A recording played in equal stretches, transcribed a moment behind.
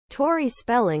Tori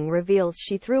Spelling reveals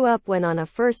she threw up when on a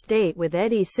first date with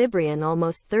Eddie Cibrian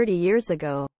almost 30 years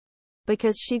ago,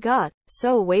 because she got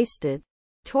so wasted.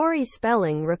 Tori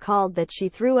Spelling recalled that she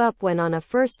threw up when on a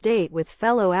first date with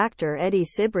fellow actor Eddie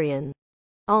Cibrian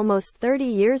almost 30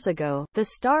 years ago, the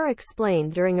star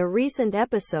explained during a recent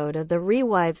episode of the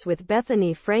Rewives with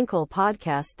Bethany Frankel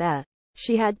podcast that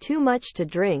she had too much to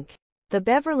drink. The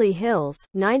Beverly Hills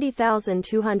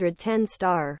 90,210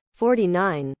 star,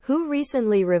 49, who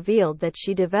recently revealed that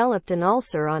she developed an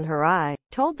ulcer on her eye,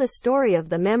 told the story of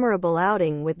the memorable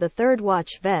outing with the Third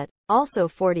Watch vet, also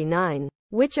 49,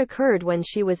 which occurred when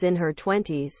she was in her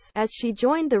 20s, as she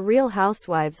joined the Real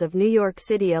Housewives of New York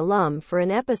City alum for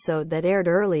an episode that aired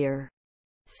earlier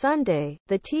Sunday.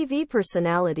 The TV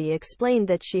personality explained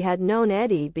that she had known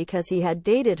Eddie because he had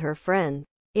dated her friend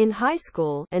in high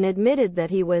school, and admitted that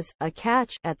he was a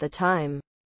catch at the time.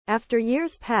 After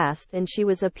years passed and she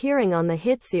was appearing on the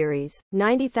hit series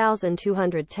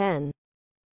 90,210,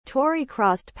 Tori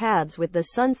crossed paths with the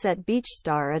Sunset Beach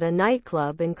star at a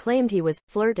nightclub and claimed he was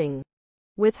flirting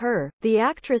with her. The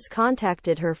actress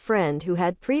contacted her friend who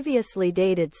had previously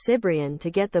dated Cibrian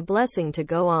to get the blessing to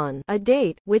go on a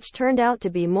date, which turned out to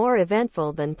be more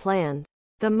eventful than planned.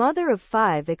 The mother of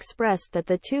 5 expressed that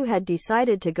the two had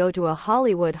decided to go to a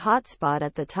Hollywood hotspot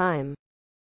at the time.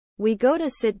 We go to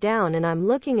sit down and I'm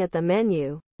looking at the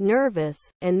menu, nervous,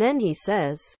 and then he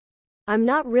says, "I'm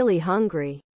not really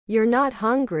hungry." "You're not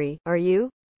hungry, are you?"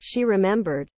 she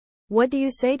remembered. "What do you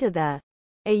say to that?"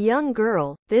 A young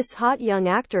girl, this hot young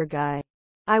actor guy.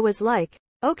 I was like,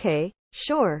 "Okay,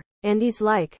 sure." And he's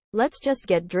like, "Let's just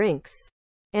get drinks."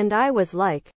 And I was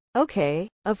like, "Okay,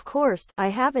 of course." I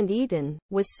haven't eaten,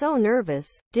 was so nervous,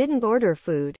 didn't order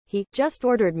food, he just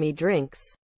ordered me drinks.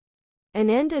 And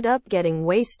ended up getting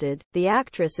wasted, the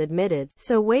actress admitted.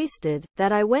 So wasted,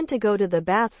 that I went to go to the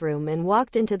bathroom and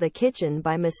walked into the kitchen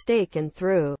by mistake and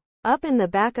threw up in the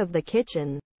back of the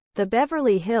kitchen. The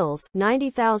Beverly Hills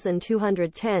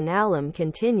 90,210 alum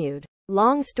continued.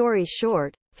 Long story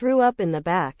short, threw up in the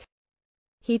back.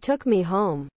 He took me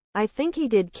home. I think he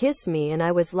did kiss me and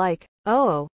I was like,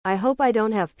 "Oh, I hope I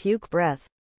don't have puke breath."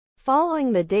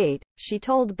 Following the date, she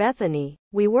told Bethany,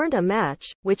 "We weren't a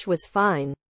match," which was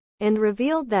fine, and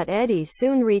revealed that Eddie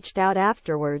soon reached out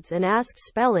afterwards and asked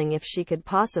Spelling if she could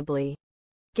possibly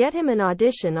get him an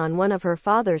audition on one of her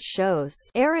father's shows.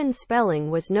 Aaron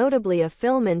Spelling was notably a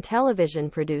film and television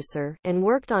producer, and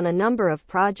worked on a number of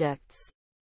projects,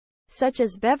 such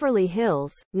as Beverly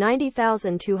Hills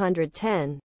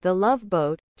 90,210, The Love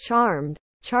Boat, Charmed,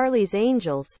 Charlie's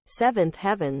Angels, Seventh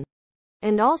Heaven,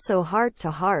 and also Heart to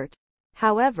Heart.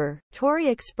 However, Tori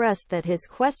expressed that his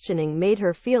questioning made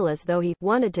her feel as though he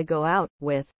wanted to go out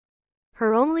with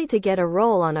her only to get a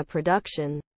role on a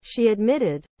production. She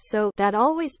admitted, "So, that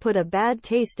always put a bad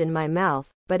taste in my mouth,"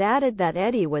 but added that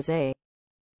Eddie was a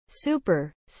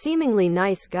super, seemingly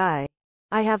nice guy.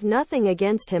 "I have nothing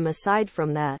against him aside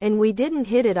from that, and we didn't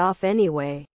hit it off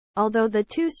anyway." Although the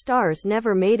two stars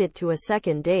never made it to a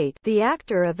second date, the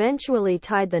actor eventually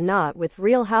tied the knot with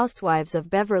Real Housewives of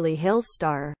Beverly Hills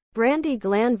star Brandi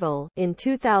Glanville in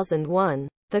 2001.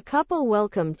 The couple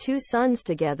welcomed 2 sons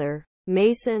together,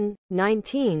 Mason,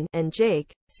 19, and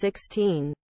Jake,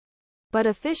 16. But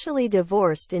officially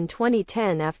divorced in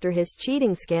 2010 after his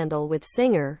cheating scandal with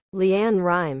singer LeAnn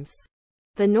Rimes.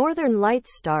 The Northern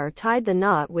Lights star tied the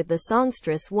knot with the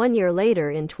songstress 1 year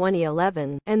later in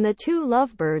 2011, and the two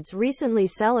lovebirds recently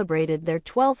celebrated their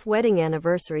 12th wedding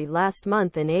anniversary last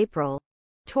month in April.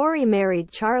 Tori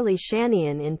married Charlie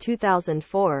Shanahan in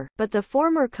 2004, but the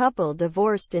former couple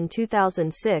divorced in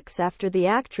 2006 after the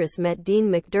actress met Dean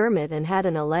McDermott and had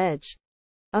an alleged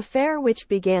affair which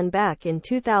began back in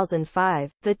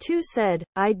 2005. The two said,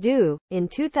 "I do," in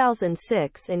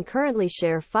 2006 and currently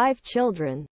share 5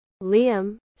 children.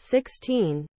 Liam,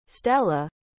 16, Stella,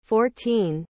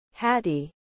 14, Hattie,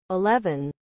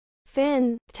 11,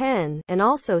 Finn, 10, and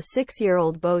also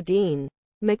 6-year-old Bo Dean.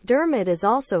 McDermott is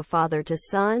also father to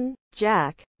son,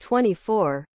 Jack,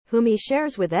 24, whom he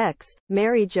shares with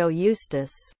ex-Mary Jo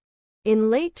Eustace.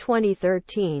 In late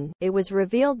 2013, it was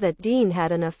revealed that Dean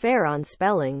had an affair on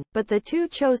Spelling, but the two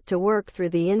chose to work through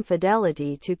the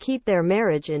infidelity to keep their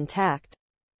marriage intact.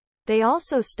 They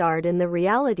also starred in the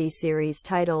reality series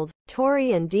titled,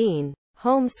 Tori and Dean,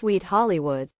 Home Sweet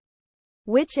Hollywood,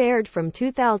 which aired from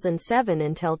 2007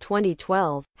 until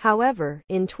 2012. However,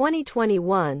 in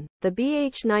 2021, the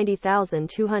BH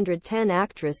 90,210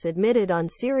 actress admitted on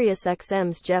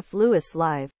SiriusXM's Jeff Lewis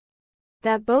Live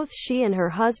that both she and her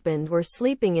husband were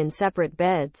sleeping in separate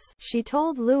beds. She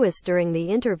told Lewis during the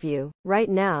interview, "Right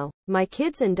now, my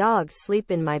kids and dogs sleep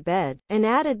in my bed," and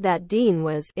added that Dean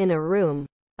was in a room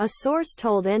A source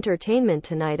told Entertainment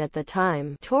Tonight at the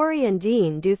time, Tori and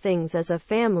Dean do things as a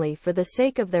family for the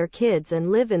sake of their kids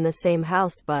and live in the same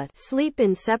house but sleep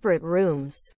in separate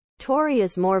rooms. Tori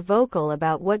is more vocal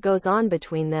about what goes on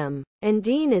between them, and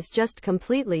Dean is just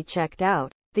completely checked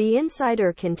out. The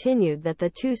insider continued that the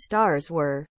two stars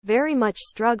were very much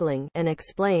struggling, and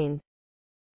explained,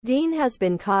 Dean has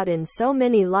been caught in so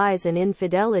many lies and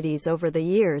infidelities over the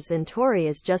years and Tori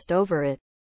is just over it.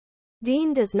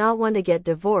 Dean does not want to get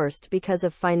divorced because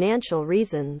of financial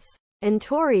reasons, and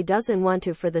Tori doesn't want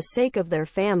to for the sake of their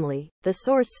family, the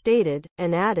source stated,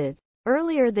 and added.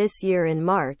 Earlier this year in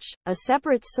March, a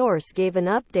separate source gave an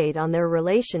update on their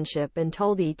relationship and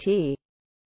told ET.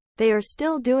 They are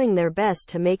still doing their best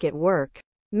to make it work.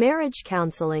 Marriage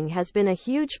counseling has been a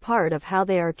huge part of how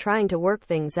they are trying to work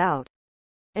things out.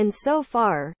 And so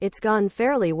far, it's gone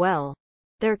fairly well.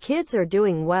 Their kids are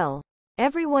doing well.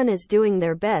 Everyone is doing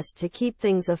their best to keep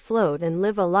things afloat and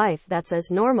live a life that's as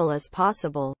normal as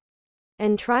possible.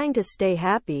 And trying to stay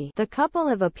happy. The couple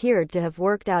have appeared to have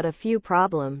worked out a few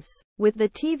problems, with the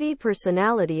TV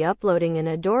personality uploading an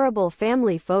adorable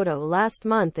family photo last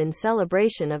month in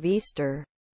celebration of Easter.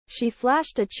 She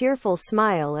flashed a cheerful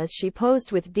smile as she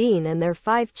posed with Dean and their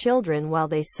 5 children while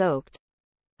they soaked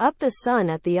up the sun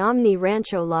at the Omni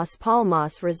Rancho Las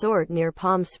Palmas resort near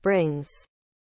Palm Springs.